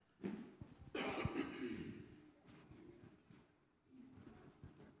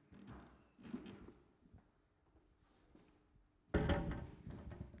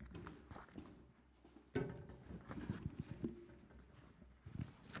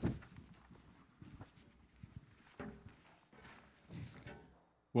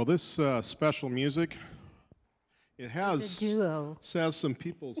Well, this special music, it It's has a duo. says some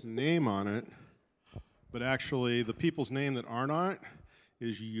people's name on it, but actually the people's name that aren't on it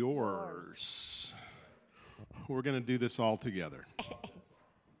is yours. We're going to do this all together.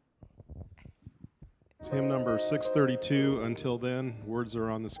 It's hymn number 632. Until then, words are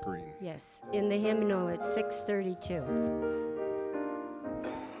on the screen. Yes, in the hymnal, it's 632.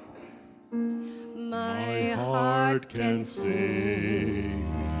 My heart can sing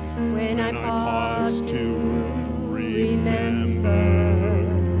when I pause to remember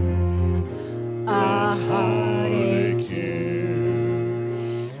a heartache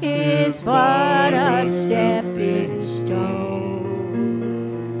here is but a stepping stone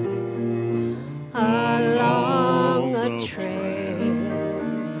along a trail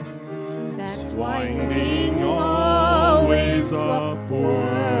that's winding always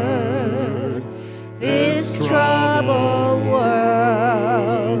upward. This troubled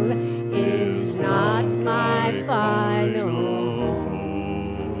world is not my final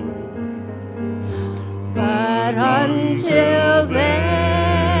home. But until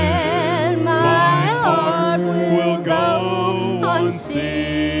then, my heart will go on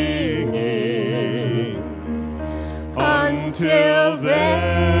singing. Until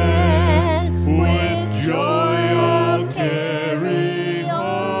then, with joy I'll carry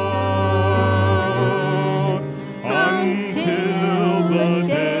on. Until the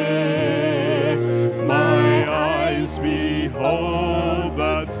day my eyes behold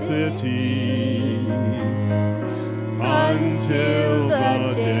that city. Until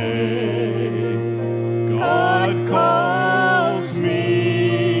the day God calls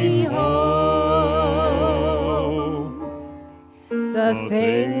me home. The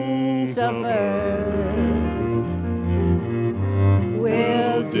things of earth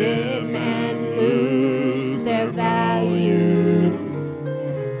will dim and lose their value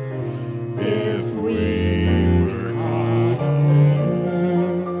if we recall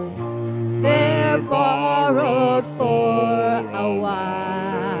they're borrowed for a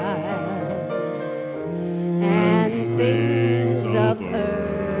while, and things of earth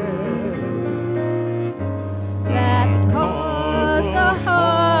that cause the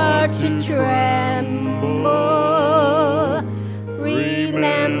heart to tremble,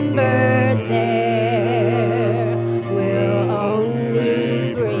 remember there will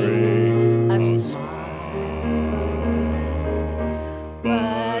only bring a smile.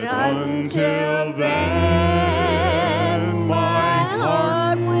 But until then, my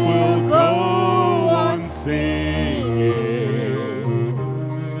heart will go on singing.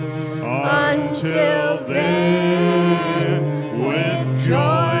 Until then, with joy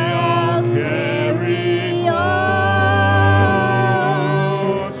I'll carry on.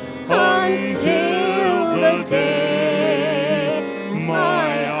 Until the day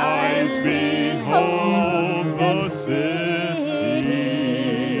my eyes behold the city.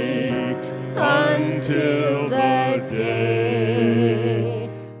 Until the day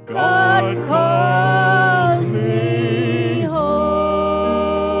God calls me home.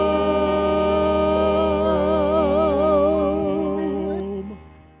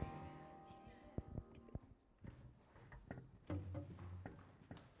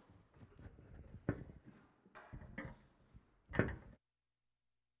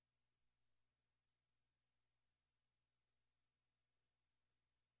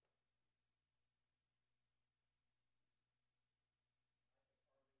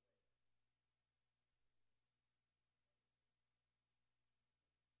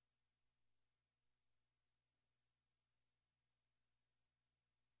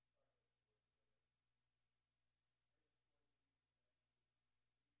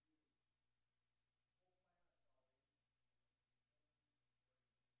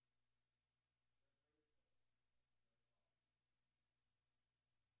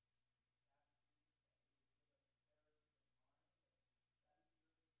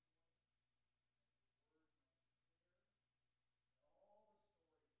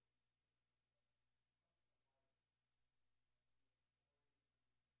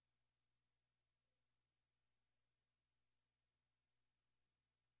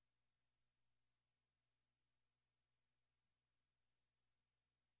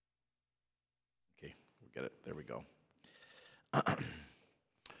 Okay, we get it. There we go.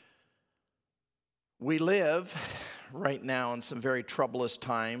 We live right now in some very troublous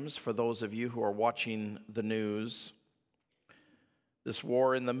times for those of you who are watching the news. This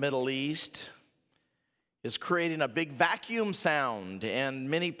war in the Middle East is creating a big vacuum sound, and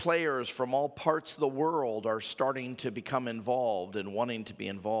many players from all parts of the world are starting to become involved and wanting to be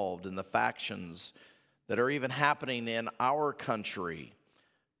involved in the factions that are even happening in our country.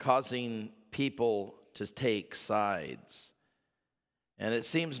 causing people to take sides. And it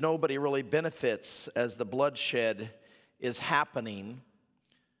seems nobody really benefits as the bloodshed is happening.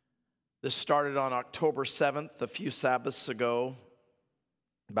 This started on October 7th, a few Sabbaths ago,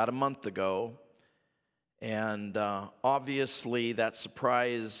 about a month ago. And obviously that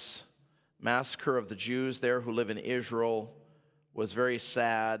surprise massacre of the Jews there who live in Israel was very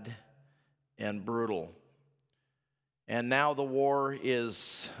sad and brutal. And now the war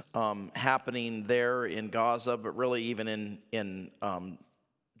is happening there in Gaza, but really even in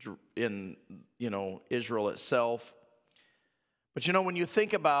Israel itself. But when you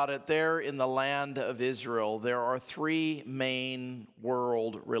think about it, there in the land of Israel, there are three main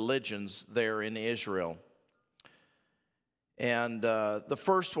world religions there in Israel. And the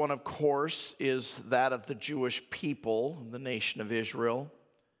first one, of course, is that of the Jewish people, the nation of Israel.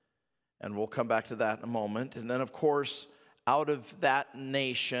 And we'll come back to that in a moment. And then, of course, out of that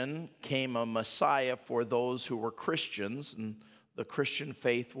nation came a Messiah for those who were Christians, and the Christian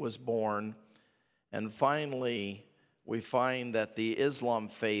faith was born. And finally, we find that the Islam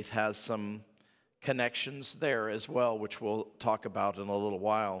faith has some connections there as well, which we'll talk about in a little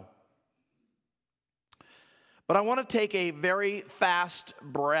while. But I want to take a very fast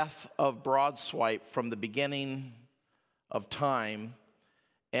breath of broad swipe from the beginning of time.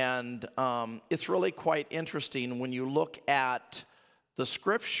 And it's really quite interesting when you look at the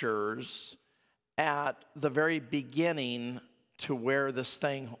scriptures at the very beginning to where this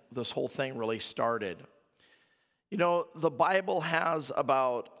whole thing really started. The Bible has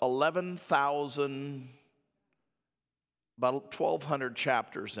about 1,200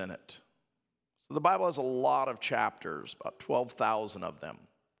 chapters in it. So the Bible has a lot of chapters, about 12,000 of them.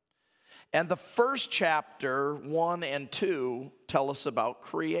 And the first chapter, 1 and 2, tell us about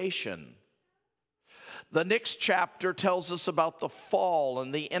creation. The next chapter tells us about the fall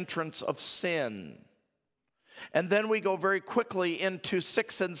and the entrance of sin. And then we go very quickly into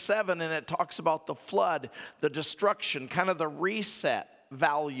 6 and 7, and it talks about the flood, the destruction, kind of the reset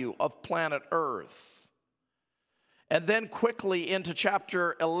value of planet Earth. And then quickly into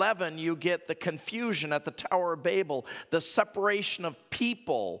chapter 11, you get the confusion at the Tower of Babel, the separation of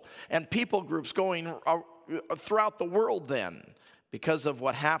people and people groups going throughout the world then because of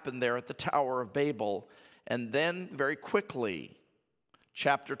what happened there at the Tower of Babel. And then very quickly,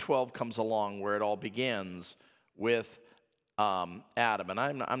 chapter 12 comes along where it all begins with Adam. And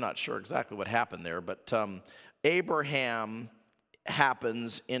I'm not sure exactly what happened there, but Abraham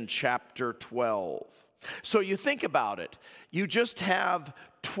happens in chapter 12. So you think about it. You just have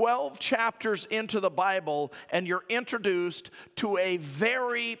 12 chapters into the Bible, and you're introduced to a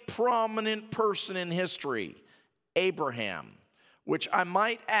very prominent person in history, Abraham, which I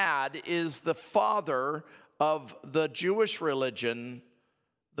might add is the father of the Jewish religion,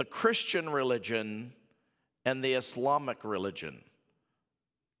 the Christian religion, and the Islamic religion.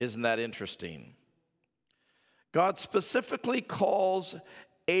 Isn't that interesting? God specifically calls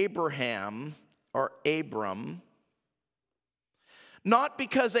Abraham, or Abram, not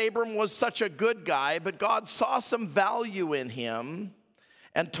because Abram was such a good guy, but God saw some value in him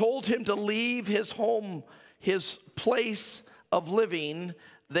and told him to leave his home, his place of living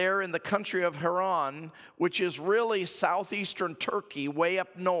there in the country of Haran, which is really southeastern Turkey, way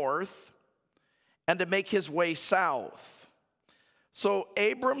up north, and to make his way south. So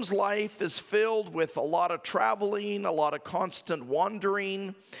Abram's life is filled with a lot of traveling, a lot of constant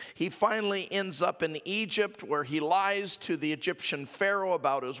wandering. He finally ends up in Egypt where he lies to the Egyptian Pharaoh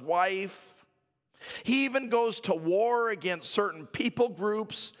about his wife. He even goes to war against certain people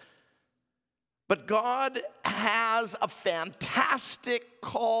groups. But God has a fantastic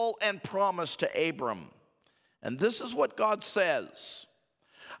call and promise to Abram. And this is what God says: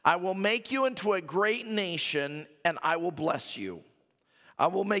 I will make you into a great nation, and I will bless you. I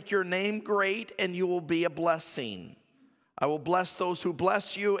will make your name great, and you will be a blessing. I will bless those who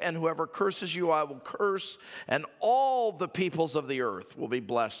bless you, and whoever curses you, I will curse, and all the peoples of the earth will be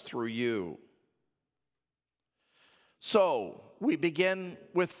blessed through you. So, we begin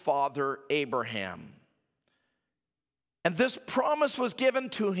with Father Abraham. And this promise was given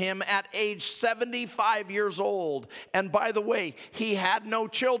to him at age 75 years old. And by the way, he had no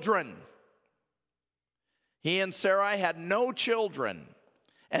children. He and Sarai had no children.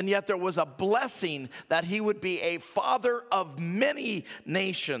 And yet there was a blessing that he would be a father of many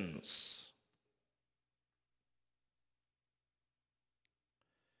nations.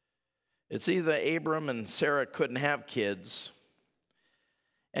 It's either Abram and Sarah couldn't have kids.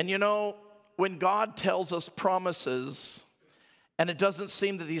 And when God tells us promises, and it doesn't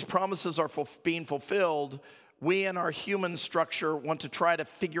seem that these promises are being fulfilled, we in our human structure want to try to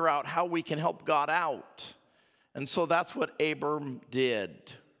figure out how we can help God out. And so that's what Abram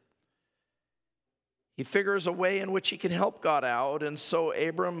did. He figures a way in which he can help God out. And so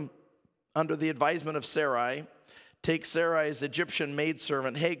Abram, under the advisement of Sarai, takes Sarai's Egyptian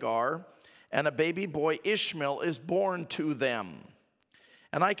maidservant Hagar, and a baby boy Ishmael is born to them.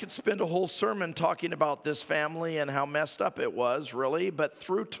 And I could spend a whole sermon talking about this family and how messed up it was, really. But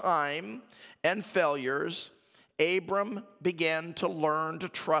through time and failures, Abram began to learn to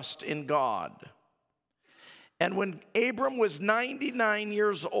trust in God. And when Abram was 99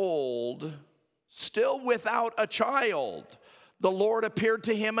 years old, still without a child, the Lord appeared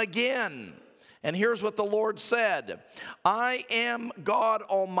to him again. And here's what the Lord said: I am God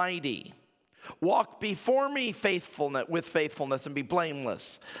Almighty. Walk before me with faithfulness and be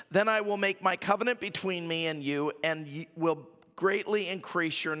blameless. Then I will make my covenant between me and you will greatly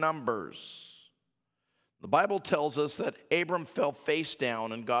increase your numbers. The Bible tells us that Abram fell face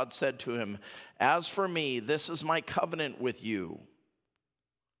down, and God said to him, as for me, this is my covenant with you.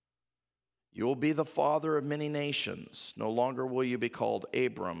 You will be the father of many nations. No longer will you be called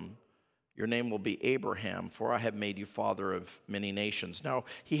Abram. Your name will be Abraham, for I have made you father of many nations. Now,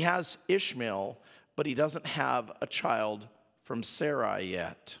 he has Ishmael, but he doesn't have a child from Sarai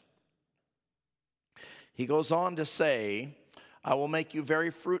yet. He goes on to say, I will make you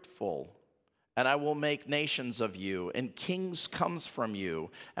very fruitful, and I will make nations of you, and kings comes from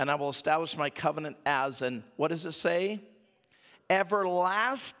you, and I will establish my covenant as an, what does it say?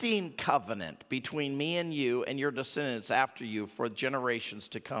 Everlasting covenant between me and you and your descendants after you for generations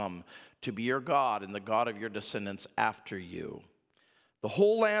to come, to be your God and the God of your descendants after you. The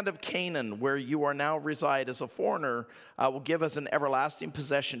whole land of Canaan, where you are now reside as a foreigner, I will give as an everlasting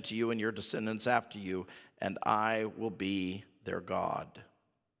possession to you and your descendants after you, and I will be their God.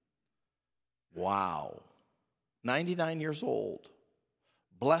 Wow. 99 years old.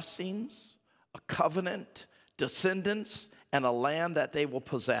 Blessings, a covenant, descendants, and a land that they will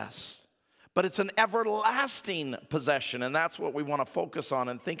possess. But it's an everlasting possession, and that's what we want to focus on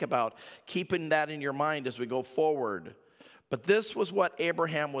and think about, keeping that in your mind as we go forward. But this was what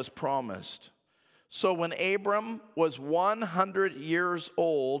Abraham was promised. So when Abram was 100 years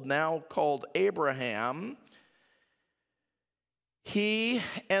old, now called Abraham, he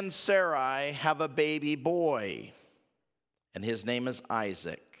and Sarai have a baby boy, and his name is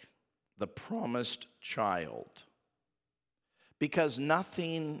Isaac, the promised child. Because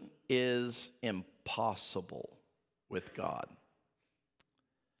nothing is impossible with God.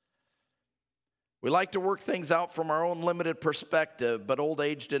 We like to work things out from our own limited perspective, but old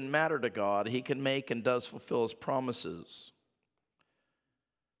age didn't matter to God. He can make and does fulfill his promises.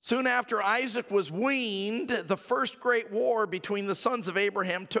 Soon after Isaac was weaned, the first great war between the sons of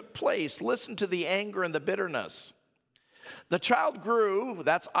Abraham took place. Listen to the anger and the bitterness. The child grew,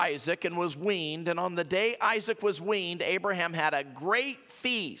 that's Isaac, and was weaned. And on the day Isaac was weaned, Abraham had a great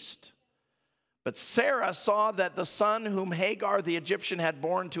feast. But Sarah saw that the son whom Hagar the Egyptian had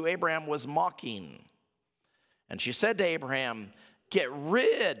borne to Abraham was mocking. And she said to Abraham,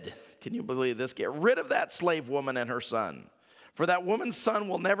 can you believe this? Get rid of that slave woman and her son. For that woman's son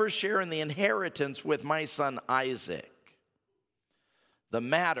will never share in the inheritance with my son Isaac. The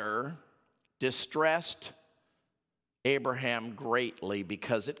matter distressed Abraham greatly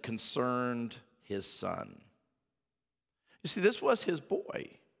because it concerned his son. You see, this was his boy.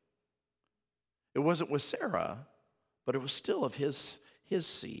 It wasn't with Sarah, but it was still of his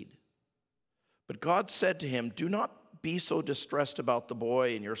seed. But God said to him, do not be so distressed about the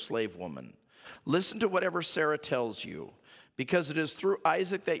boy and your slave woman. Listen to whatever Sarah tells you, because it is through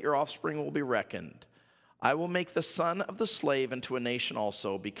Isaac that your offspring will be reckoned. I will make the son of the slave into a nation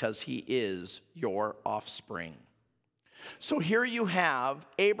also, because he is your offspring. So here you have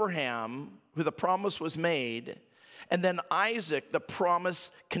Abraham, who the promise was made, and then Isaac, the promise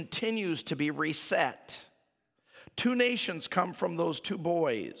continues to be reset. Two nations come from those two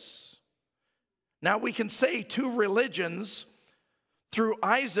boys. Now we can say two religions. Through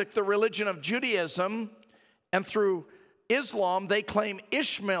Isaac, the religion of Judaism, and through Islam, they claim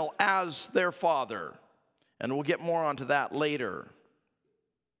Ishmael as their father. And we'll get more onto that later.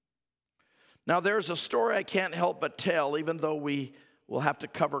 Now, there's a story I can't help but tell, even though we will have to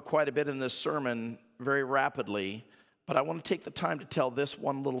cover quite a bit in this sermon very rapidly. But I want to take the time to tell this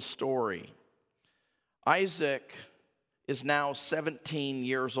one little story. Isaac is now 17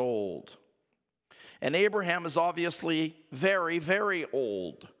 years old. And Abraham is obviously very, very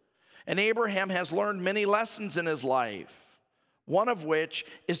old. And Abraham has learned many lessons in his life, one of which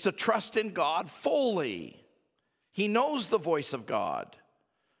is to trust in God fully. He knows the voice of God.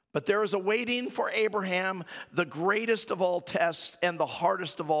 But there is awaiting for Abraham the greatest of all tests and the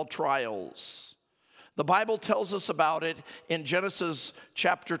hardest of all trials. The Bible tells us about it in Genesis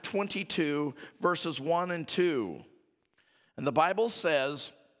chapter 22, verses 1 and 2. And the Bible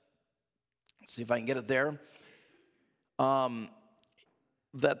says, let's see if I can get it there,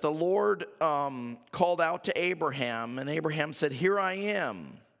 that the Lord called out to Abraham, and Abraham said, "Here I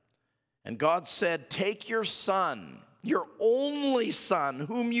am." And God said, "Take your son, your only son,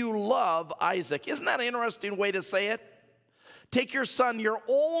 whom you love, Isaac." Isn't that an interesting way to say it? Take your son, your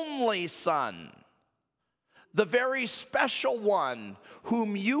only son, the very special one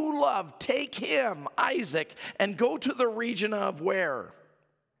whom you love. Take him, Isaac, and go to the region of where?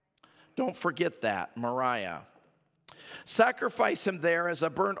 Don't forget that, Moriah. Sacrifice him there as a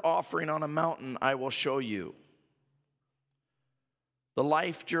burnt offering on a mountain I will show you. The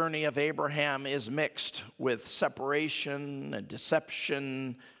life journey of Abraham is mixed with separation and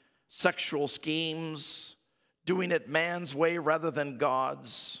deception, sexual schemes, doing it man's way rather than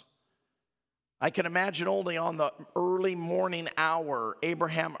God's. I can imagine only on the early morning hour,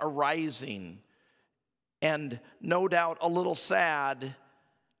 Abraham arising, and no doubt a little sad,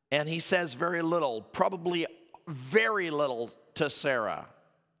 and he says very little, probably very little to Sarah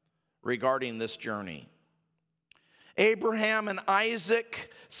regarding this journey. Abraham and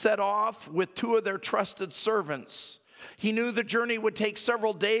Isaac set off with two of their trusted servants. He knew the journey would take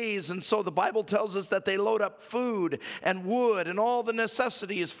several days, and so the Bible tells us that they load up food and wood and all the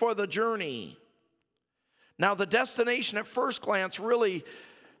necessities for the journey. Now, the destination at first glance really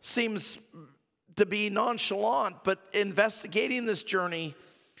seems to be nonchalant, but investigating this journey,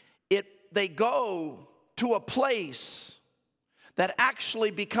 they go to a place that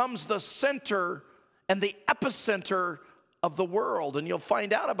actually becomes the center and the epicenter of the world. And you'll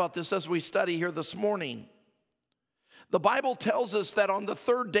find out about this as we study here this morning. The Bible tells us that on the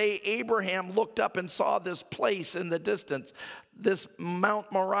third day, Abraham looked up and saw this place in the distance, this Mount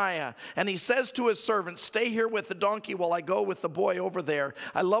Moriah. And he says to his servant, "Stay here with the donkey while I go with the boy over there."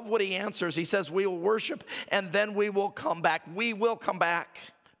 I love what he answers. He says, "We will worship and then we will come back. We will come back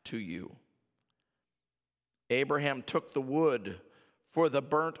to you." Abraham took the wood for the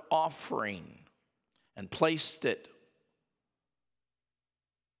burnt offering and placed it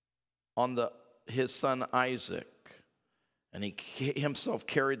on his son Isaac. And he himself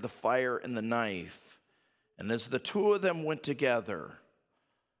carried the fire and the knife. And as the two of them went together,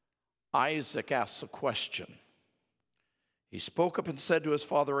 Isaac asked a question. He spoke up and said to his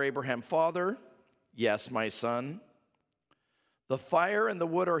father Abraham, "Father." "Yes, my son." "The fire and the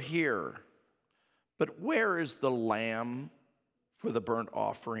wood are here, but where is the lamb for the burnt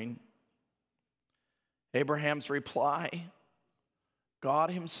offering?" Abraham's reply,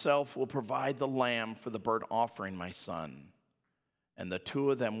 "God himself will provide the lamb for the burnt offering, my son." And the two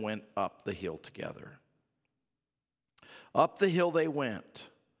of them went up the hill together. Up the hill they went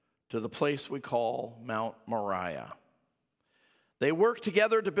to the place we call Mount Moriah. They worked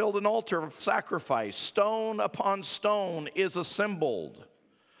together to build an altar of sacrifice. Stone upon stone is assembled,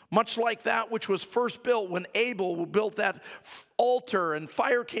 much like that which was first built when Abel built that altar and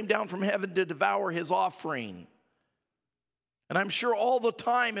fire came down from heaven to devour his offering. And I'm sure all the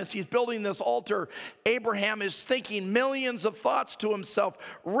time as he's building this altar, Abraham is thinking millions of thoughts to himself,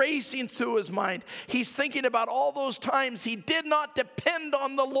 racing through his mind. He's thinking about all those times he did not depend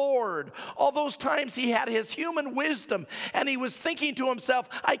on the Lord, all those times he had his human wisdom, and he was thinking to himself,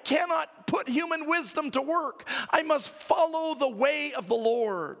 "I cannot put human wisdom to work. I must follow the way of the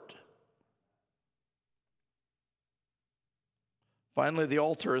Lord." Finally, the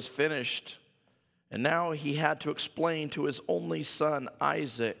altar is finished. And now he had to explain to his only son,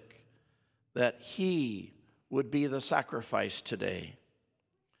 Isaac, that he would be the sacrifice today.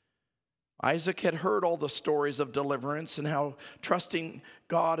 Isaac had heard all the stories of deliverance and how trusting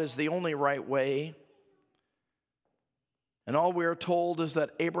God is the only right way. And all we are told is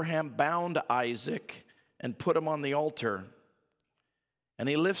that Abraham bound Isaac and put him on the altar. And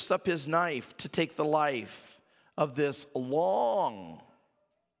he lifts up his knife to take the life of this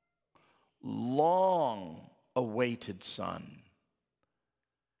long-awaited son.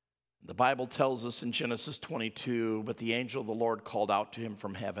 The Bible tells us in Genesis 22, "But the angel of the Lord called out to him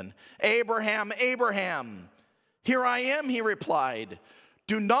from heaven, 'Abraham, Abraham.' 'Here I am,' he replied.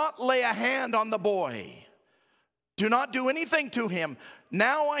 'Do not lay a hand on the boy. Do not do anything to him.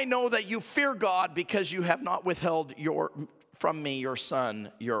 Now I know that you fear God because you have not withheld from me your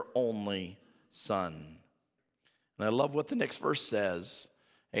son, your only son.'" And I love what the next verse says.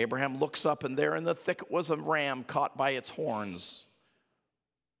 Abraham looks up, and there in the thicket was a ram caught by its horns.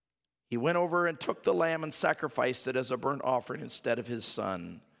 He went over and took the lamb and sacrificed it as a burnt offering instead of his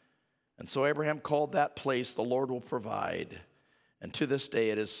son. And so Abraham called that place, the Lord will provide. And to this day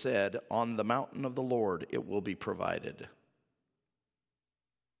it is said, on the mountain of the Lord it will be provided.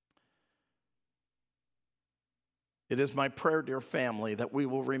 It is my prayer, dear family, that we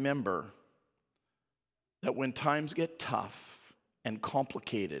will remember that when times get tough and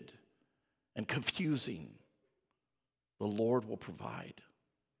complicated and confusing, the Lord will provide.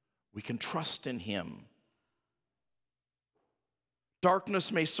 We can trust in Him.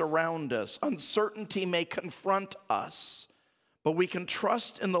 Darkness may surround us, uncertainty may confront us, but we can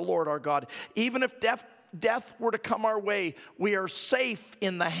trust in the Lord our God. Even if death were to come our way, we are safe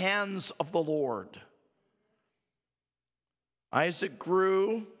in the hands of the Lord. Isaac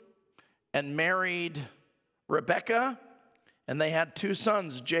grew and married Rebekah, and they had 2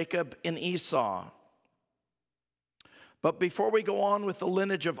 sons, Jacob and Esau. But before we go on with the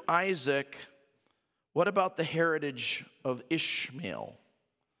lineage of Isaac, what about the heritage of Ishmael?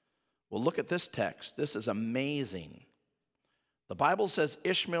 Well, look at this text. This is amazing. The Bible says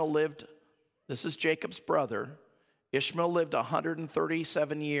Ishmael lived, this is Jacob's brother, Ishmael lived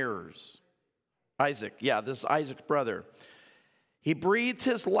 137 years. Isaac, this is Isaac's brother. He breathed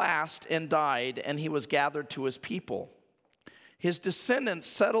his last and died, and he was gathered to his people. His descendants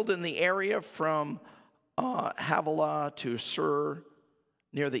settled in the area from Havilah to Shur,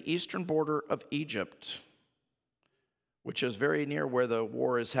 near the eastern border of Egypt, which is very near where the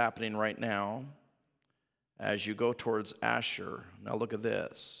war is happening right now, as you go towards Ashur. Now look at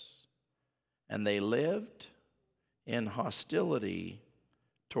this. And they lived in hostility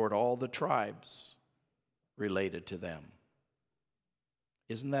toward all the tribes related to them.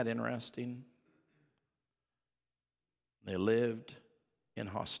 Isn't that interesting? They lived in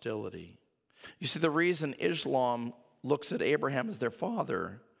hostility. You see, the reason Islam looks at Abraham as their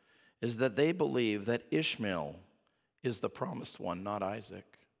father is that they believe that Ishmael is the promised one, not Isaac.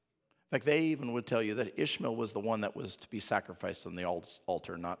 In fact, they even would tell you that Ishmael was the one that was to be sacrificed on the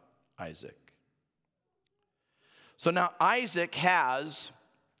altar, not Isaac. So now Isaac has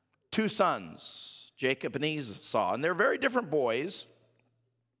 2 sons, Jacob and Esau, and they're very different boys.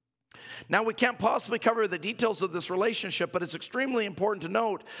 Now, we can't possibly cover the details of this relationship, but it's extremely important to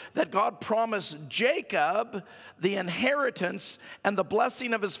note that God promised Jacob the inheritance and the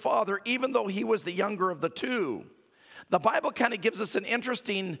blessing of his father, even though he was the younger of the 2. The Bible kind of gives us an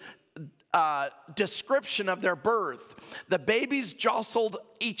interesting description of their birth. The babies jostled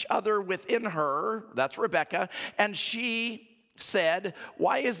each other within her, that's Rebekah, and she said,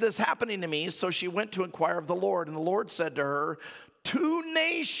 "Why is this happening to me?" So she went to inquire of the Lord, and the Lord said to her, 2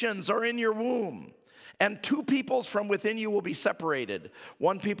 nations are in your womb, and 2 peoples from within you will be separated.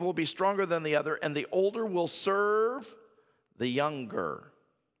 One people will be stronger than the other, and the older will serve the younger.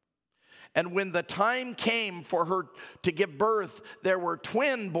 And when the time came for her to give birth, there were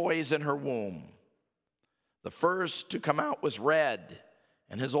twin boys in her womb. The first to come out was red,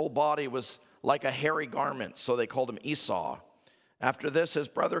 and his whole body was like a hairy garment, so they called him Esau. After this, his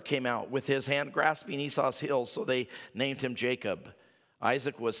brother came out with his hand grasping Esau's heel, so they named him Jacob.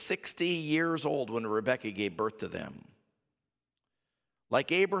 Isaac was 60 years old when Rebekah gave birth to them.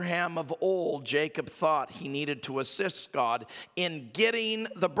 Like Abraham of old, Jacob thought he needed to assist God in getting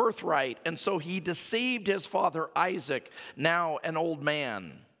the birthright, and so he deceived his father Isaac, now an old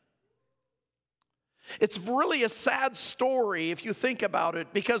man. It's really a sad story if you think about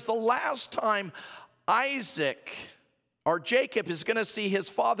it, because the last time Jacob is going to see his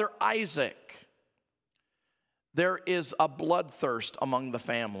father Isaac, there is a bloodthirst among the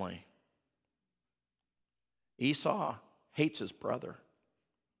family. Esau hates his brother.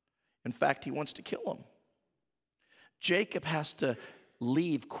 In fact, he wants to kill him. Jacob has to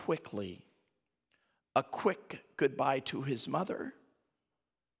leave quickly. A quick goodbye to his mother.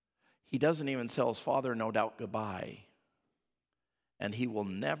 He doesn't even tell his father, no doubt, goodbye. And he will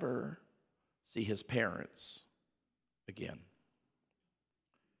never see his parents again.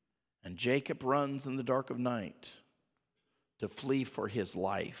 And Jacob runs in the dark of night to flee for his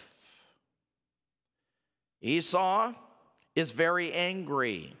life. Esau is very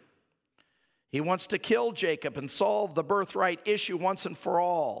angry. He wants to kill Jacob and solve the birthright issue once and for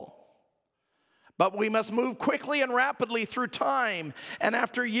all. But we must move quickly and rapidly through time. And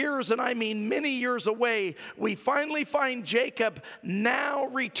after years, and I mean many years away, we finally find Jacob now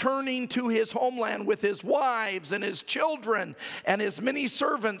returning to his homeland with his wives and his children and his many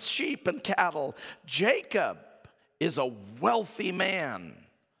servants, sheep and cattle. Jacob is a wealthy man,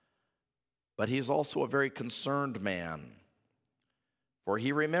 but he's also a very concerned man. For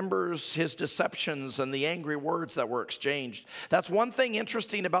he remembers his deceptions and the angry words that were exchanged. That's one thing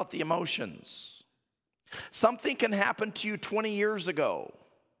interesting about the emotions. Something can happen to you 20 years ago,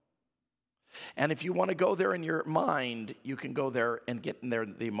 And if you want to go there in your mind, you can go there and get in there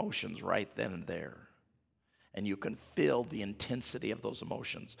the emotions right then and there. And you can feel the intensity of those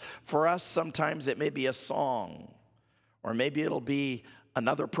emotions. For us, sometimes it may be a song, or maybe it'll be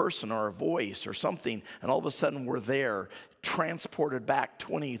another person or a voice or something, and all of a sudden we're there, transported back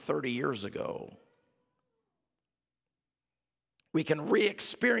 20, 30 years ago. We can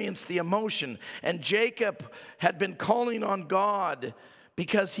re-experience the emotion. And Jacob had been calling on God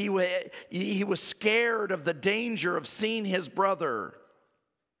because he was scared of the danger of seeing his brother.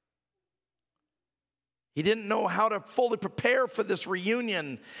 He didn't know how to fully prepare for this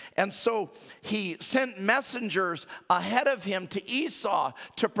reunion. And so he sent messengers ahead of him to Esau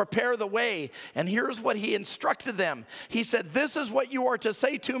to prepare the way. And here's what he instructed them. He said, "This is what you are to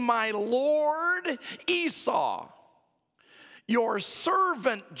say to my lord Esau. Your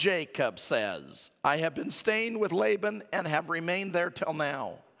servant Jacob says, I have been staying with Laban and have remained there till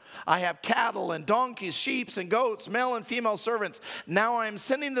now. I have cattle and donkeys, sheep and goats, male and female servants. Now I am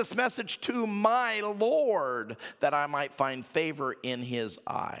sending this message to my Lord that I might find favor in his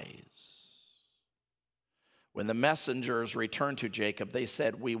eyes." When the messengers returned to Jacob, they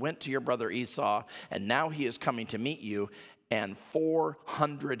said, "We went to your brother Esau, and now he is coming to meet you, and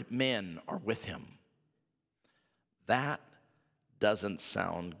 400 men are with him." That doesn't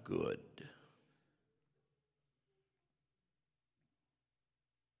sound good.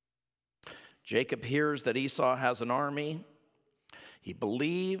 Jacob hears that Esau has an army. He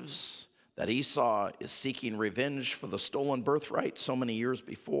believes that Esau is seeking revenge for the stolen birthright so many years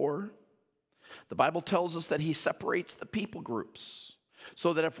before. The Bible tells us that he separates the people groups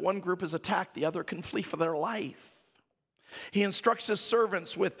so that if one group is attacked, the other can flee for their life. He instructs his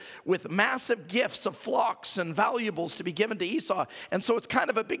servants with massive gifts of flocks and valuables to be given to Esau. And so it's kind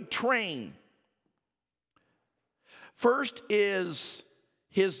of a big train. First is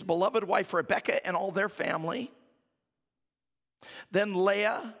his beloved wife Rebekah and all their family. Then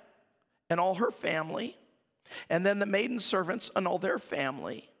Leah and all her family. And then the maiden servants and all their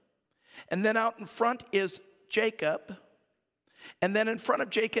family. And then out in front is Jacob. And then in front of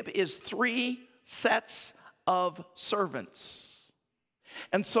Jacob is 3 sets of servants.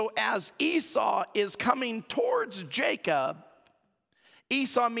 And so as Esau is coming towards Jacob,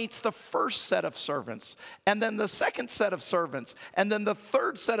 Esau meets the first set of servants, and then the second set of servants, and then the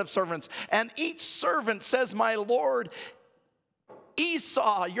third set of servants. And each servant says, "My lord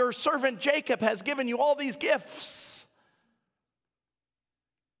Esau, your servant Jacob has given you all these gifts."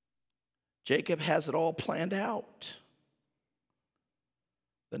 Jacob has it all planned out.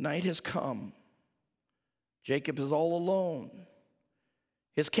 The night has come. Jacob is all alone.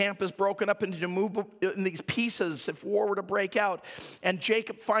 His camp is broken up in these pieces if war were to break out. And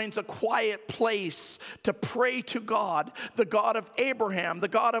Jacob finds a quiet place to pray to God, the God of Abraham, the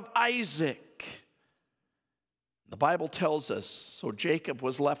God of Isaac. The Bible tells us, so Jacob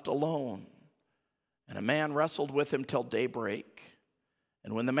was left alone, and a man wrestled with him till daybreak.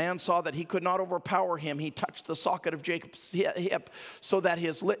 And when the man saw that he could not overpower him, he touched the socket of Jacob's hip so that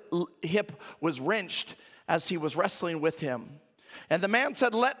his hip was wrenched as he was wrestling with him. And the man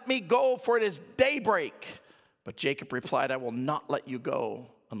said, "Let me go, for it is daybreak." But Jacob replied, "I will not let you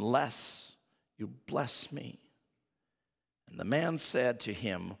go unless you bless me." And the man said to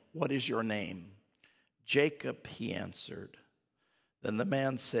him, "What is your name?" "Jacob," he answered. Then the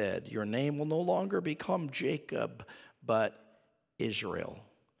man said, "Your name will no longer become Jacob, but Israel,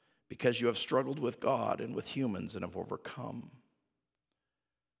 because you have struggled with God and with humans and have overcome."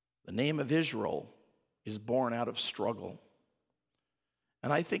 The name of Israel is born out of struggle.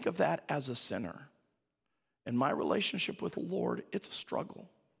 And I think of that as a sinner. In my relationship with the Lord, it's a struggle.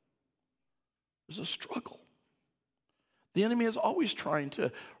 There's a struggle. The enemy is always trying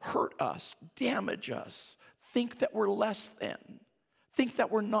to hurt us, damage us, think that we're less than, think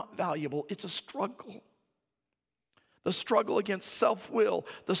that we're not valuable. It's a struggle. The struggle against self-will,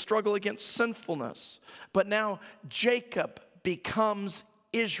 the struggle against sinfulness. But now Jacob becomes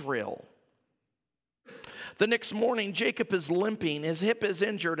Israel. The next morning, Jacob is limping, his hip is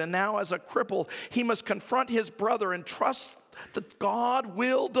injured, and now as a cripple, he must confront his brother and trust that God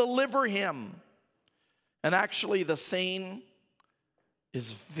will deliver him. And actually, the scene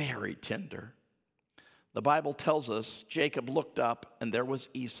is very tender. The Bible tells us Jacob looked up, and there was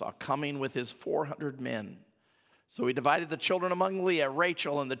Esau coming with his 400 men. So he divided the children among Leah,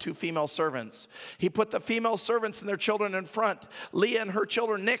 Rachel, and the 2 female servants. He put the female servants and their children in front, Leah and her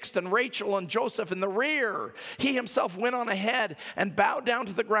children next, and Rachel and Joseph in the rear. He himself went on ahead and bowed down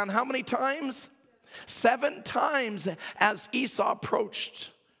to the ground. How many times? 7 times as Esau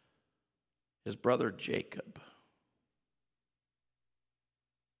approached his brother Jacob.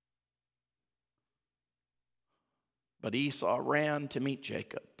 But Esau ran to meet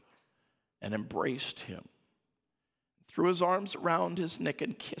Jacob and embraced him, threw his arms around his neck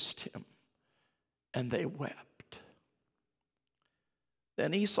and kissed him, and they wept.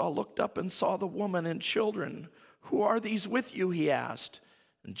 Then Esau looked up and saw the woman and children. "Who are these with you?" he asked.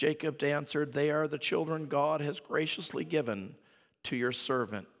 And Jacob answered, "They are the children God has graciously given to your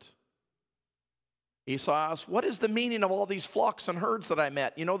servant." Esau asked, "What is the meaning of all these flocks and herds that I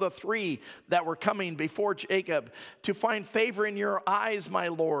met?" You know, the three that were coming before Jacob. "To find favor in your eyes, my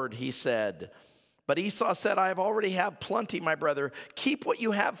lord," he said. But Esau said, "I already have plenty, my brother. Keep what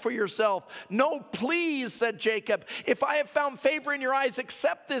you have for yourself." "No, please," said Jacob. "If I have found favor in your eyes,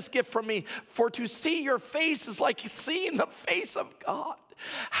 accept this gift from me. For to see your face is like seeing the face of God."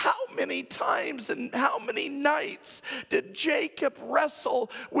 How many times and how many nights did Jacob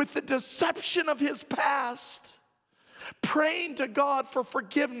wrestle with the deception of his past, praying to God for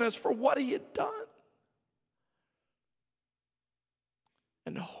forgiveness for what he had done,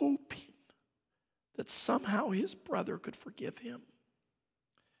 and hoping that somehow his brother could forgive him.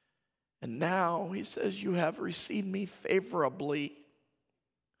 And now he says, "You have received me favorably.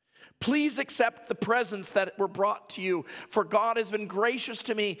 Please accept the presents that were brought to you, for God has been gracious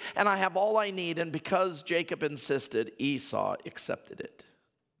to me, and I have all I need." And because Jacob insisted, Esau accepted it.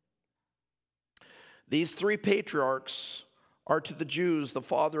 These three patriarchs are to the Jews the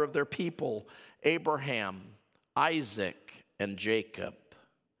father of their people, Abraham, Isaac, and Jacob.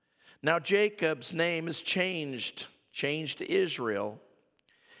 Now Jacob's name is changed to Israel,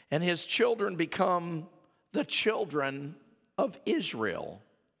 and his children become the children of Israel.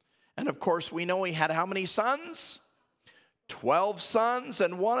 And of course, we know he had how many sons? 12 sons,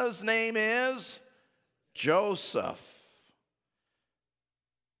 and one of his name is Joseph.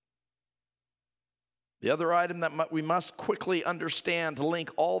 The other item that we must quickly understand to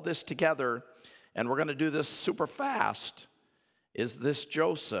link all this together, and we're going to do this super fast, is this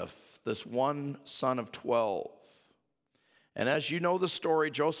Joseph, this one son of 12. And as you know the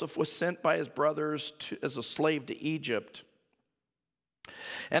story, Joseph was sent by his brothers as a slave to Egypt.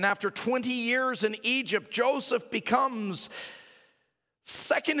 And after 20 years in Egypt, Joseph becomes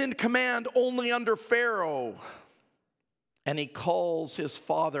second in command only under Pharaoh. And he calls his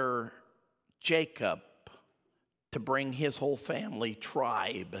father Jacob to bring his whole family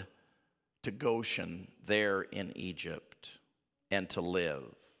tribe to Goshen there in Egypt and to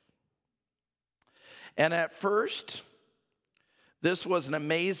live. And at first, this was an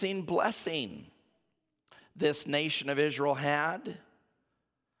amazing blessing this nation of Israel had,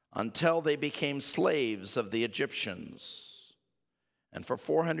 until they became slaves of the Egyptians. And for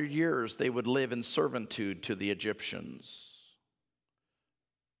 400 years, they would live in servitude to the Egyptians.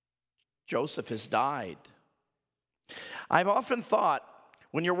 Joseph has died. I've often thought,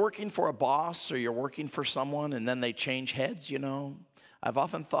 when you're working for a boss or you're working for someone and then they change heads, you know, I've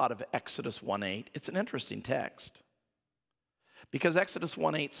often thought of Exodus 1:8. It's an interesting text. Because Exodus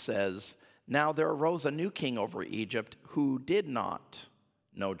 1:8 says, "Now there arose a new king over Egypt who did not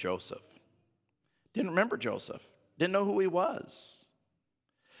know Joseph." Didn't remember Joseph. Didn't know who he was.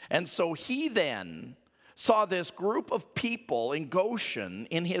 And so he then saw this group of people in Goshen,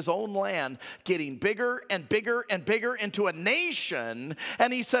 in his own land, getting bigger and bigger and bigger into a nation.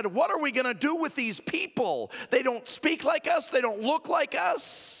 And he said, "What are we going to do with these people? They don't speak like us. They don't look like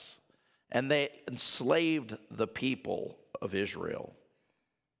us." And they enslaved the people of Israel.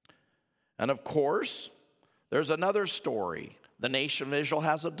 And of course, there's another story. The nation of Israel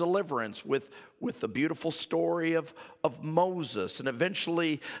has a deliverance with the beautiful story of Moses. And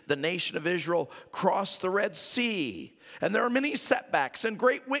eventually the nation of Israel crossed the Red Sea. And there are many setbacks and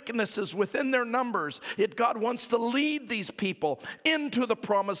great weaknesses within their numbers. Yet God wants to lead these people into the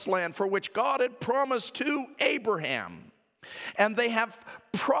promised land for which God had promised to Abraham. And they have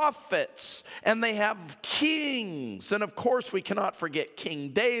prophets and they have kings. And of course we cannot forget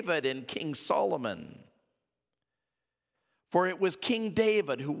King David and King Solomon. For it was King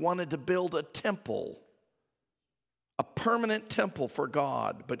David who wanted to build a temple, a permanent temple for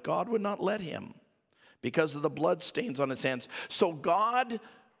God, but God would not let him because of the bloodstains on his hands. So God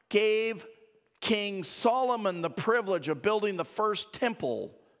gave King Solomon the privilege of building the first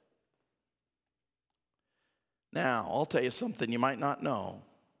temple. Now, I'll tell you something you might not know.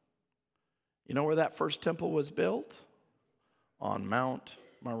 You know where that first temple was built? On Mount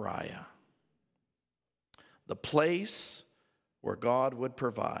Moriah. The place where God would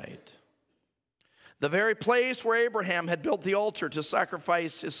provide. The very place where Abraham had built the altar to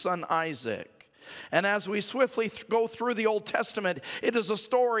sacrifice his son Isaac. And as we swiftly go through the Old Testament, it is a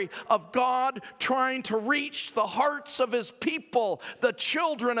story of God trying to reach the hearts of his people, the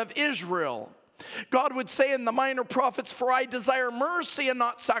children of Israel. God would say in the minor prophets, "For I desire mercy and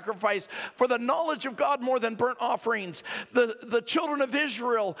not sacrifice, for the knowledge of God more than burnt offerings." The children of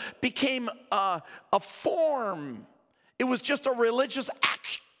Israel became a form. It was just a religious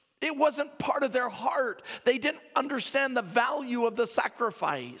action. It wasn't part of their heart. They didn't understand the value of the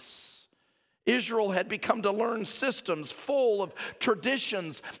sacrifice. Israel had become to learn systems full of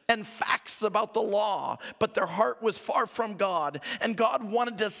traditions and facts about the law, but their heart was far from God, and God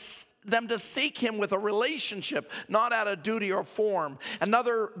wanted them to seek him with a relationship, not out of duty or form.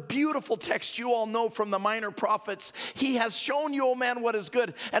 Another beautiful text you all know from the minor prophets: "He has shown you, O man, what is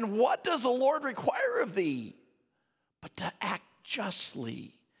good. And what does the Lord require of thee? But to act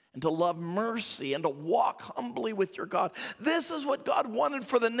justly, and to love mercy, and to walk humbly with your God." This is what God wanted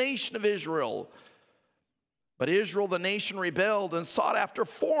for the nation of Israel. But Israel, the nation, rebelled and sought after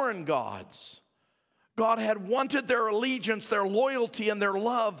foreign gods. God had wanted their allegiance, their loyalty, and their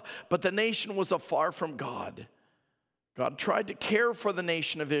love, but the nation was afar from God. God tried to care for the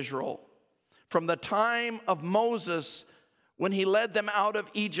nation of Israel from the time of Moses, when he led them out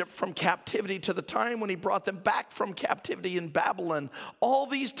of Egypt from captivity, to the time when he brought them back from captivity in Babylon. All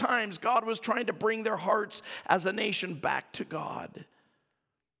these times, God was trying to bring their hearts as a nation back to God.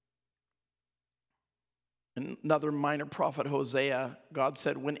 Another minor prophet, Hosea, God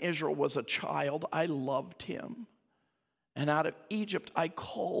said, "When Israel was a child, I loved him, and out of Egypt I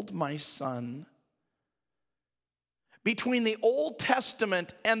called my son." Between the Old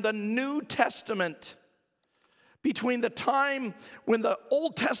Testament and the New Testament, between the time when the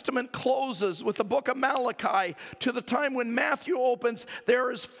Old Testament closes with the book of Malachi to the time when Matthew opens,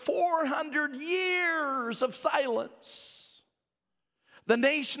 there is 400 years of silence. The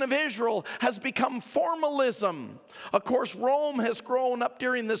nation of Israel has become formalism. Of course, Rome has grown up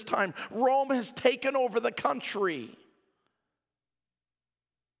during this time. Rome has taken over the country.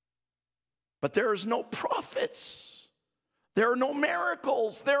 But there is no prophets. There are no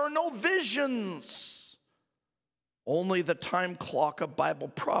miracles. There are no visions. Only the time clock of Bible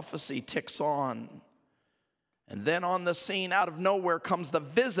prophecy ticks on. And then on the scene, out of nowhere, comes the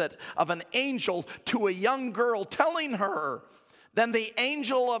visit of an angel to a young girl, telling her, then the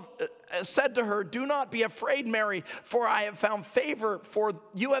angel said to her, "Do not be afraid, Mary, for you have found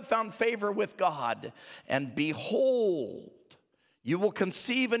favor with God. And behold, you will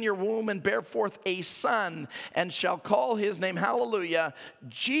conceive in your womb and bear forth a son, and shall call his name," hallelujah,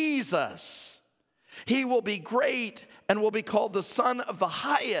 "Jesus. He will be great and will be called the Son of the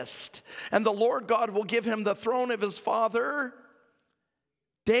Highest. And the Lord God will give him the throne of his father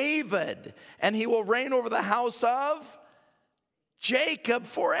David, and he will reign over the house of Jacob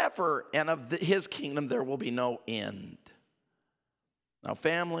forever, and of his kingdom there will be no end." Now,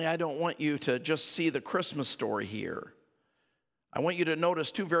 family, I don't want you to just see the Christmas story here. I want you to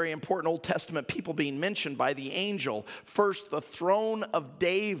notice two very important Old Testament people being mentioned by the angel. First, the throne of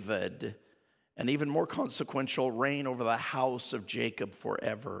David, and even more consequential, reign over the house of Jacob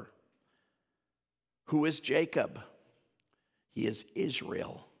forever. Who is Jacob? He is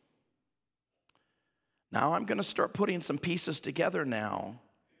Israel. Now I'm going to start putting some pieces together now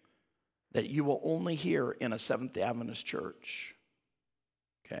that you will only hear in a Seventh-day Adventist church.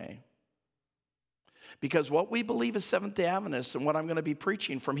 Okay? Because what we believe as Seventh-day Adventists, and what I'm going to be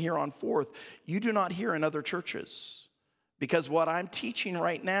preaching from here on forth, you do not hear in other churches. Because what I'm teaching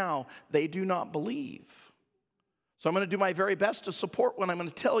right now, they do not believe. So I'm going to do my very best to support what I'm going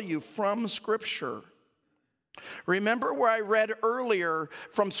to tell you from Scripture. Remember where I read earlier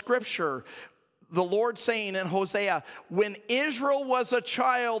from Scripture, the Lord saying in Hosea, "When Israel was a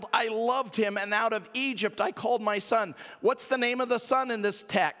child, I loved him, and out of Egypt I called my son." What's the name of the son in this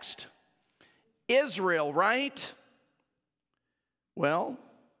text? Israel, right? Well,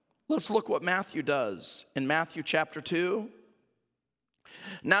 let's look what Matthew does. In Matthew chapter 2,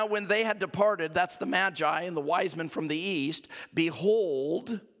 "Now when they had departed," that's the Magi and the wise men from the east,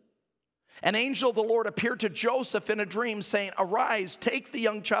 "behold, an angel of the Lord appeared to Joseph in a dream, saying, Arise, take the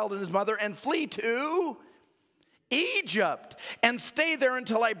young child and his mother, and flee to Egypt, and stay there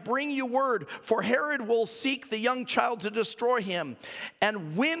until I bring you word, for Herod will seek the young child to destroy him.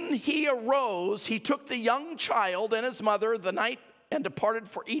 And when he arose, he took the young child and his mother the night and departed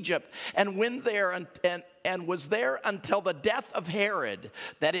for Egypt, and went there and was there until the death of Herod,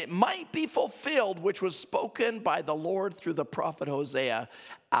 that it might be fulfilled which was spoken by the Lord through the prophet Hosea,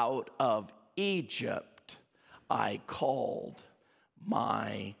 Out of Egypt I called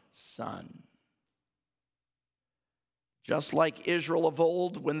my son." Just like Israel of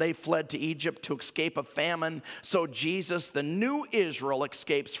old, when they fled to Egypt to escape a famine, so Jesus, the new Israel,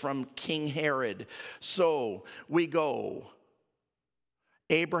 escapes from King Herod. So we go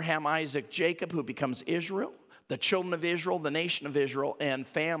Abraham, Isaac, Jacob, who becomes Israel, the children of Israel, the nation of Israel, and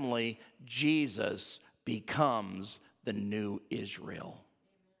family, Jesus becomes the new Israel.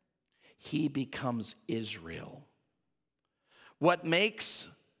 He becomes Israel. What makes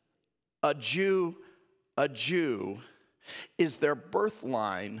a Jew is their birth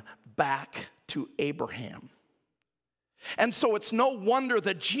line back to Abraham. And so it's no wonder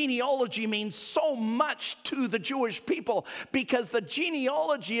that genealogy means so much to the Jewish people, because the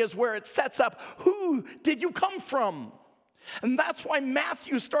genealogy is where it sets up who did you come from. And that's why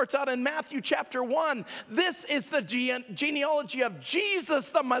Matthew starts out in Matthew chapter 1. This is the genealogy of Jesus,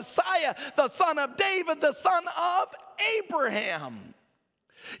 the Messiah, the son of David, the son of Abraham.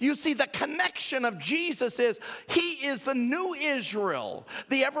 You see, the connection of Jesus is he is the new Israel,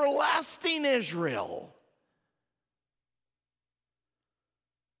 the everlasting Israel.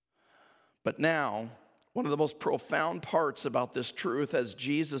 But now, one of the most profound parts about this truth as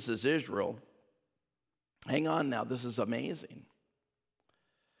Jesus is Israel, hang on now, this is amazing.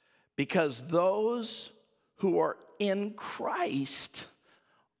 Because those who are in Christ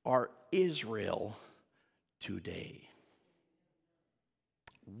are Israel today.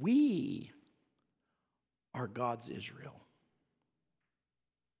 We are God's Israel.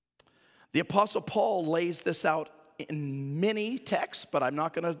 The Apostle Paul lays this out in many texts, but I'm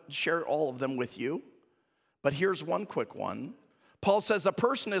not going to share all of them with you. But here's one quick one. Paul says a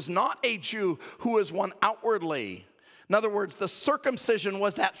person is not a Jew who is one outwardly. In other words, the circumcision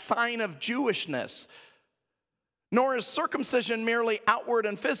was that sign of Jewishness. Nor is circumcision merely outward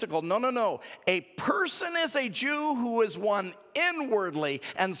and physical. No. A person is a Jew who is one inwardly,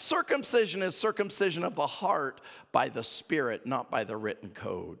 and circumcision is circumcision of the heart by the Spirit, not by the written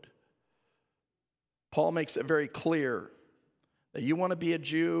code. Paul makes it very clear that you want to be a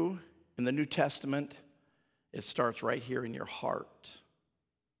Jew in the New Testament, it starts right here in your heart.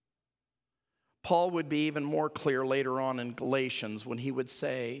 Paul would be even more clear later on in Galatians when he would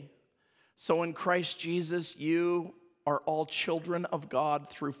say, so in Christ Jesus, you are all children of God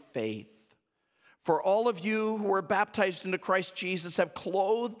through faith. For all of you who are baptized into Christ Jesus have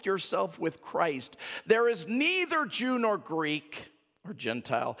clothed yourself with Christ. There is neither Jew nor Greek or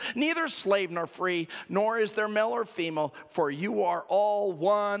Gentile, neither slave nor free, nor is there male or female, for you are all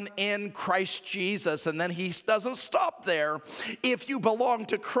one in Christ Jesus. And then he doesn't stop there. If you belong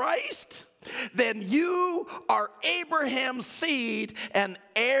to Christ, then you are Abraham's seed and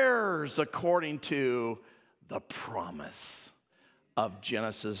heirs according to the promise of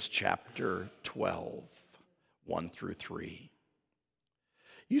Genesis chapter 12, 1 through 3.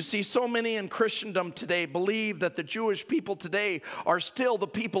 You see, so many in Christendom today believe that the Jewish people today are still the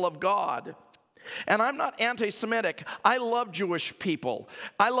people of God. And I'm not anti-Semitic. I love Jewish people.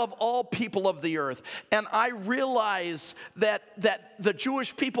 I love all people of the earth. And I realize that the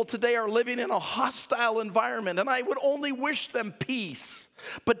Jewish people today are living in a hostile environment, and I would only wish them peace.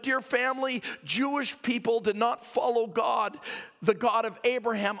 But dear family, Jewish people did not follow God, the God of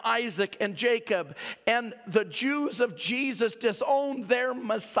Abraham, Isaac, and Jacob. And the Jews of Jesus disowned their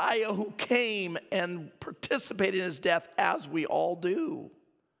Messiah who came and participated in his death, as we all do.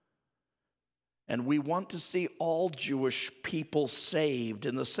 And we want to see all Jewish people saved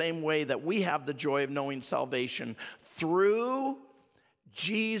in the same way that we have the joy of knowing salvation through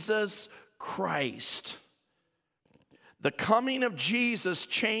Jesus Christ. The coming of Jesus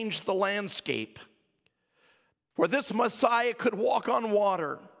changed the landscape. For this Messiah could walk on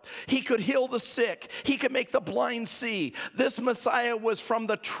water. He could heal the sick. He could make the blind see. This Messiah was from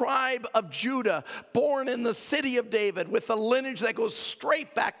the tribe of Judah, born in the city of David, with a lineage that goes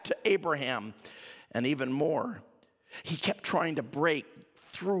straight back to Abraham. And even more, he kept trying to break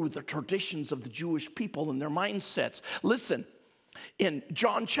through the traditions of the Jewish people and their mindsets. Listen, in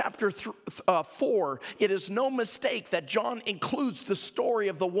John chapter 4, it is no mistake that John includes the story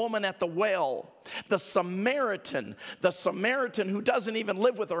of the woman at the well, the Samaritan who doesn't even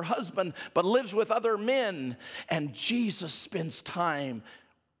live with her husband, but lives with other men. And Jesus spends time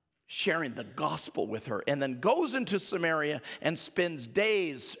sharing the gospel with her, and then goes into Samaria and spends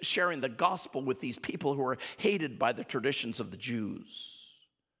days sharing the gospel with these people who are hated by the traditions of the Jews.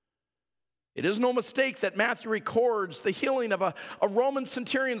 It is no mistake that Matthew records the healing of a Roman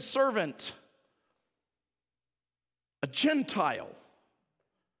centurion servant, a Gentile.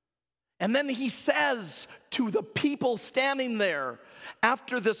 And then he says to the people standing there,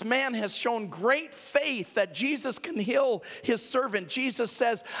 after this man has shown great faith that Jesus can heal his servant, Jesus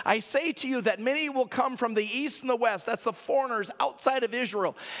says, I say to you that many will come from the east and the west, that's the foreigners outside of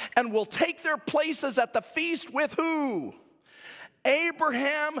Israel, and will take their places at the feast with who?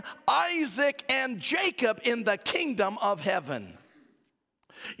 Abraham, Isaac, and Jacob in the kingdom of heaven.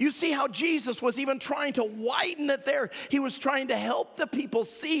 You see how Jesus was even trying to widen it there. He was trying to help the people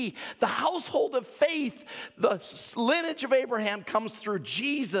see the household of faith, the lineage of Abraham comes through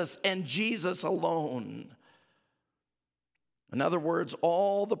Jesus and Jesus alone. In other words,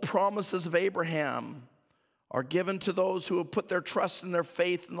 all the promises of Abraham are given to those who have put their trust and their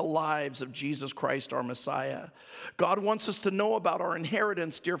faith in the lives of Jesus Christ, our Messiah. God wants us to know about our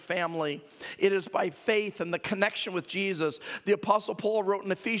inheritance, dear family. It is by faith and the connection with Jesus. The Apostle Paul wrote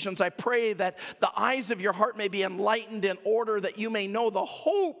in Ephesians, I pray that the eyes of your heart may be enlightened in order that you may know the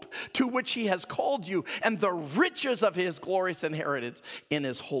hope to which he has called you and the riches of his glorious inheritance in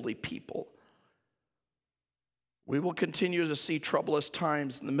his holy people. We will continue to see troublous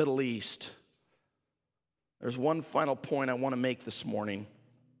times in the Middle East. There's one final point I want to make this morning.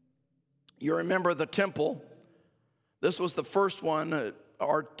 You remember the temple. This was the first one,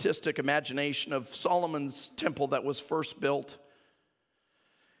 artistic imagination of Solomon's temple that was first built.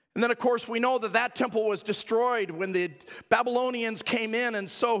 And then, of course, we know that that temple was destroyed when the Babylonians came in. And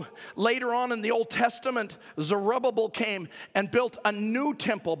so later on in the Old Testament, Zerubbabel came and built a new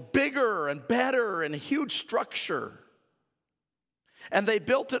temple, bigger and better and a huge structure. And they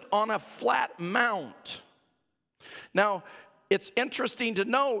built it on a flat mount. Now, it's interesting to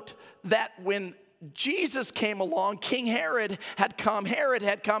note that when Jesus came along, King Herod had come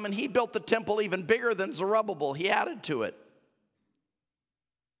and he built the temple even bigger than Zerubbabel. He added to it.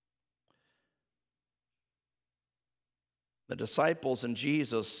 The disciples and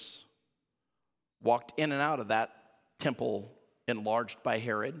Jesus walked in and out of that temple enlarged by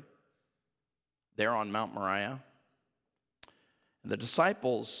Herod there on Mount Moriah. And the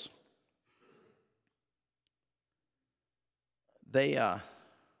disciples,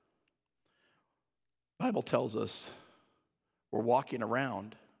 Bible tells us, were walking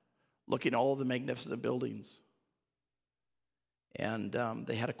around looking at all the magnificent buildings. And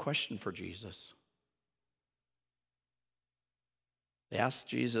they had a question for Jesus. They asked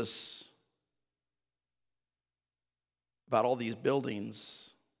Jesus about all these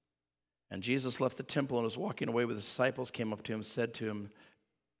buildings. And Jesus left the temple and was walking away with the disciples, came up to him and said to him,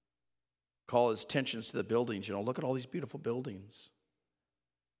 call his attention to the buildings. Look at all these beautiful buildings.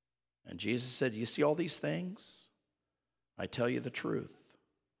 And Jesus said, you see all these things? I tell you the truth.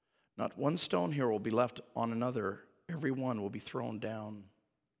 Not one stone here will be left on another. Every one will be thrown down.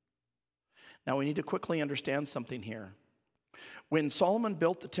 Now we need to quickly understand something here. When Solomon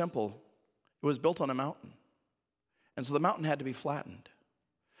built the temple, it was built on a mountain. And so the mountain had to be flattened.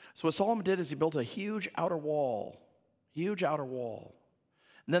 So what Solomon did is he built a huge outer wall.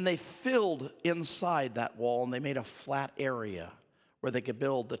 And then they filled inside that wall and they made a flat area where they could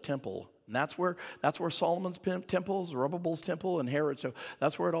build the temple. And that's where Solomon's temple, Zerubbabel's temple, and Herod's temple,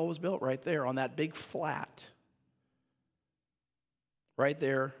 that's where it all was built, right there on that big flat. Right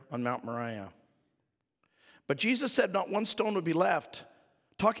there on Mount Moriah. But Jesus said not one stone would be left,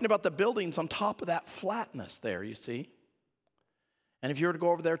 talking about the buildings on top of that flatness there, you see. And if you were to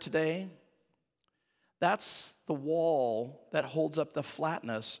go over there today, that's the wall that holds up the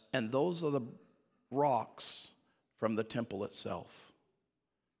flatness, and those are the rocks from the temple itself.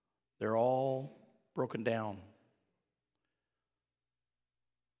 They're all broken down.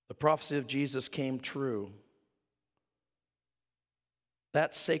 The prophecy of Jesus came true.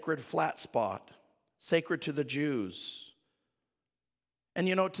 That sacred flat spot, sacred to the Jews. And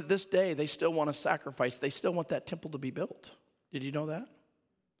to this day, they still want to sacrifice. They still want that temple to be built. Did you know that?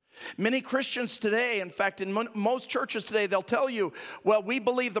 Many Christians today, in fact, in most churches today, they'll tell you, well, we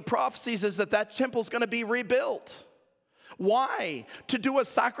believe the prophecies is that temple's going to be rebuilt. Why? To do a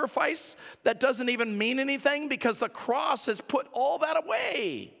sacrifice that doesn't even mean anything because the cross has put all that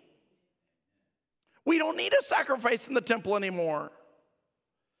away. We don't need a sacrifice in the temple anymore.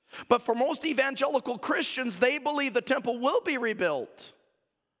 But for most evangelical Christians, they believe the temple will be rebuilt.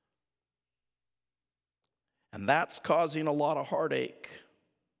 And that's causing a lot of heartache.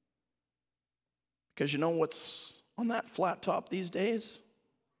 Because you know what's on that flat top these days?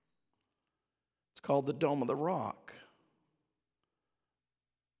 It's called the Dome of the Rock,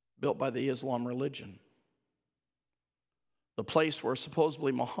 built by the Islam religion. The place where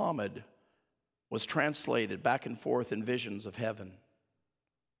supposedly Muhammad was translated back and forth in visions of heaven.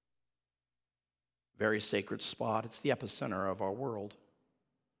 Very sacred spot. It's the epicenter of our world.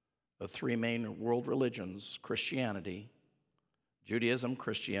 The three main world religions, Christianity, Judaism,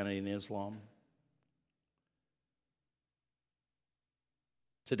 Christianity, and Islam.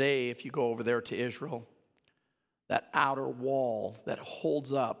 Today, if you go over there to Israel, that outer wall that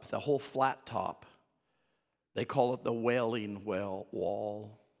holds up the whole flat top, they call it the Wailing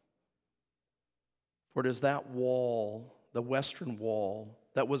Wall. For it is that wall the Western Wall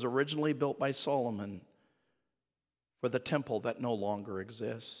that was originally built by Solomon for the temple that no longer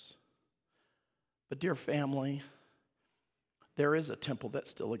exists. But dear family, there is a temple that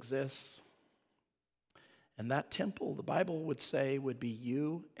still exists. And that temple, the Bible would say, would be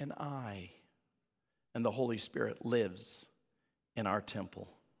you and I. And the Holy Spirit lives in our temple.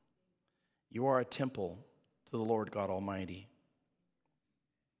 You are a temple to the Lord God Almighty.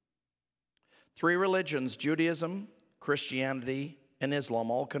 3 religions, Judaism, Christianity, and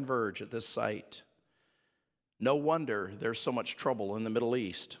Islam, all converge at this site. No wonder there's so much trouble in the Middle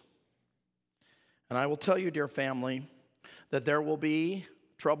East. And I will tell you, dear family, that there will be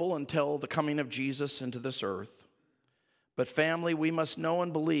trouble until the coming of Jesus into this earth. But family, we must know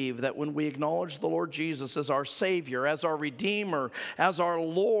and believe that when we acknowledge the Lord Jesus as our Savior, as our Redeemer, as our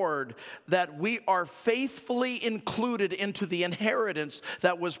Lord, that we are faithfully included into the inheritance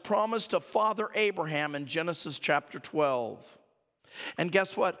that was promised to Father Abraham in Genesis chapter 12. And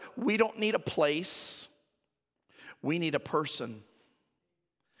guess what? We don't need a place. We need a person.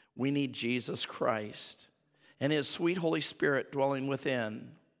 We need Jesus Christ and His sweet Holy Spirit dwelling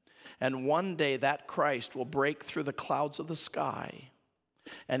within. And one day that Christ will break through the clouds of the sky,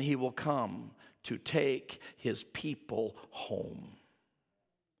 and He will come to take His people home.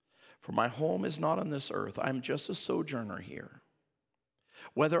 For my home is not on this earth. I'm just a sojourner here.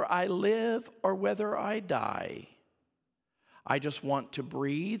 Whether I live or whether I die, I just want to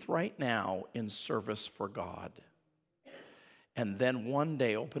breathe right now in service for God. And then one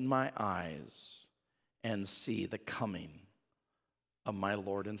day open my eyes and see the coming of my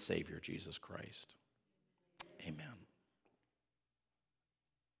Lord and Savior, Jesus Christ. Amen.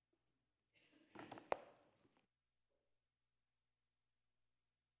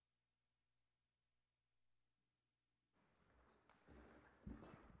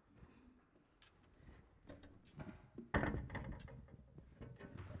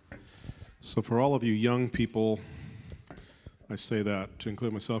 So for all of you young people, I say that to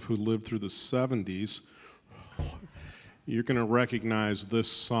include myself, who lived through the 70s, you're going to recognize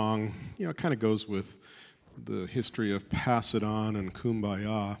this song. You know, it kind of goes with the history of Pass It On and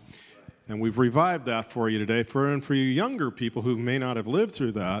Kumbaya. And we've revived that for you today. And for you younger people who may not have lived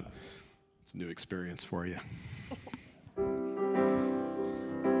through that, it's a new experience for you.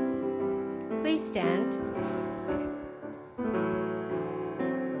 Please stand.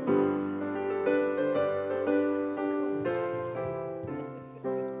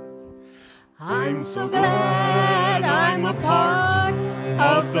 I'm so glad I'm a part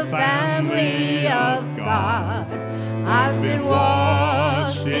of the family of God. I've been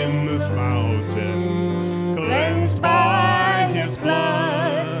washed in this fountain, cleansed by His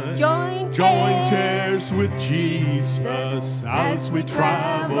blood, joined heirs with Jesus as we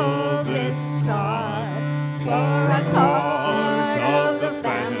travel this sod. For I'm part of the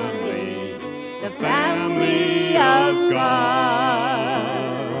family of God.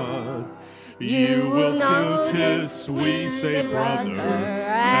 You will notice we say brother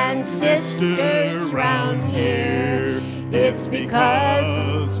and sister round here. It's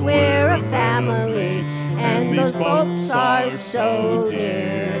because we're a family and those folks are so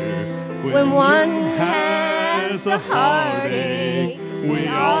dear. When one has a heartache, we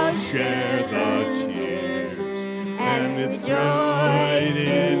all share the tears and rejoice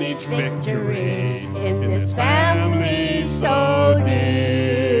in each victory in this family so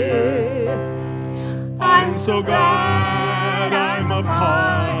dear. I'm so glad I'm a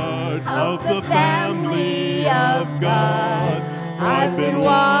part of the family of God. I've been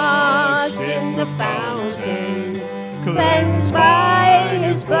washed in the fountain, cleansed by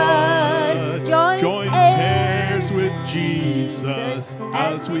His blood, joined heirs with Jesus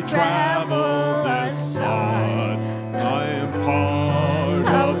as we travel this sod. I am part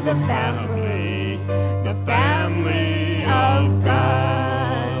of the family of God.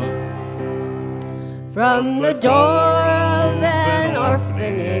 From the door of an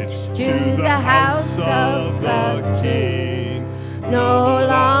orphanage to the house of the King, no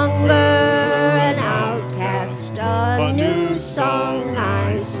longer an outcast, a new song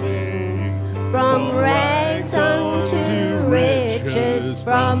I sing. From rags unto riches,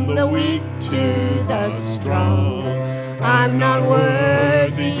 from the weak to the strong. I'm not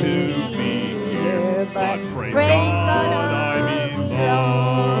worthy to be here, but praise God I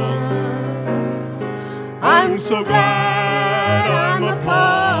belong. I'm so glad I'm a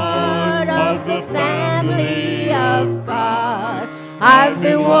part of the family of God. I've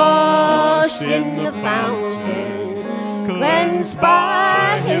been washed in the fountain, cleansed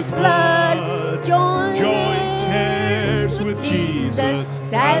by His blood, joined heirs with Jesus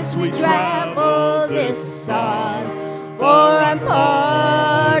as we travel this sod. for I'm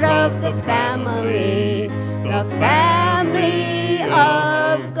part of the family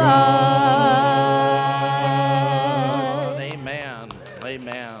of God. Amen.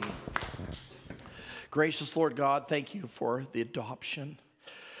 Amen. Gracious Lord God, thank you for the adoption.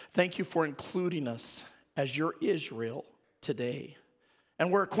 Thank you for including us as your Israel today.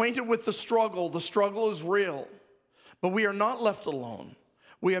 And we're acquainted with the struggle. The struggle is real. But we are not left alone.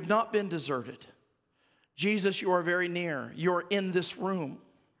 We have not been deserted. Jesus, you are very near. You are in this room.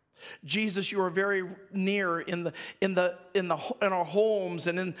 Jesus, you are very near in our homes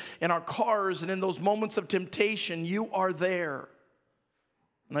and in our cars and in those moments of temptation. You are there.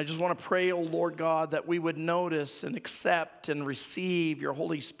 And I just want to pray, oh Lord God, that we would notice and accept and receive your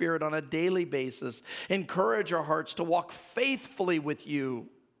Holy Spirit on a daily basis. Encourage our hearts to walk faithfully with you.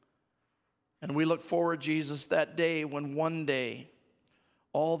 And we look forward, Jesus, that day when one day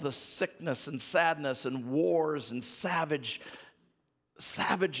all the sickness and sadness and wars and savageness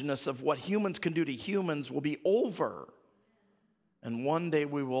of what humans can do to humans will be over. And one day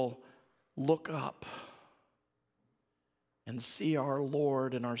we will look up and see our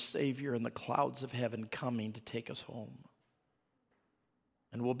Lord and our Savior in the clouds of heaven coming to take us home.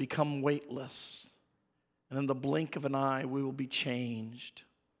 And we'll become weightless. And in the blink of an eye, we will be changed.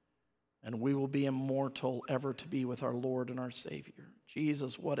 And we will be immortal, ever to be with our Lord and our Savior.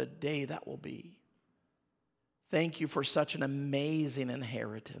 Jesus, what a day that will be. Thank you for such an amazing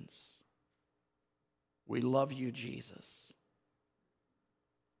inheritance. We love you, Jesus.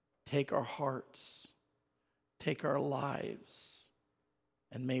 Take our hearts, take our lives,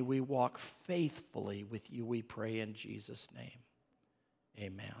 and may we walk faithfully with you, we pray in Jesus' name.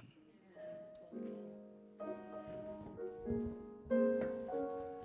 Amen.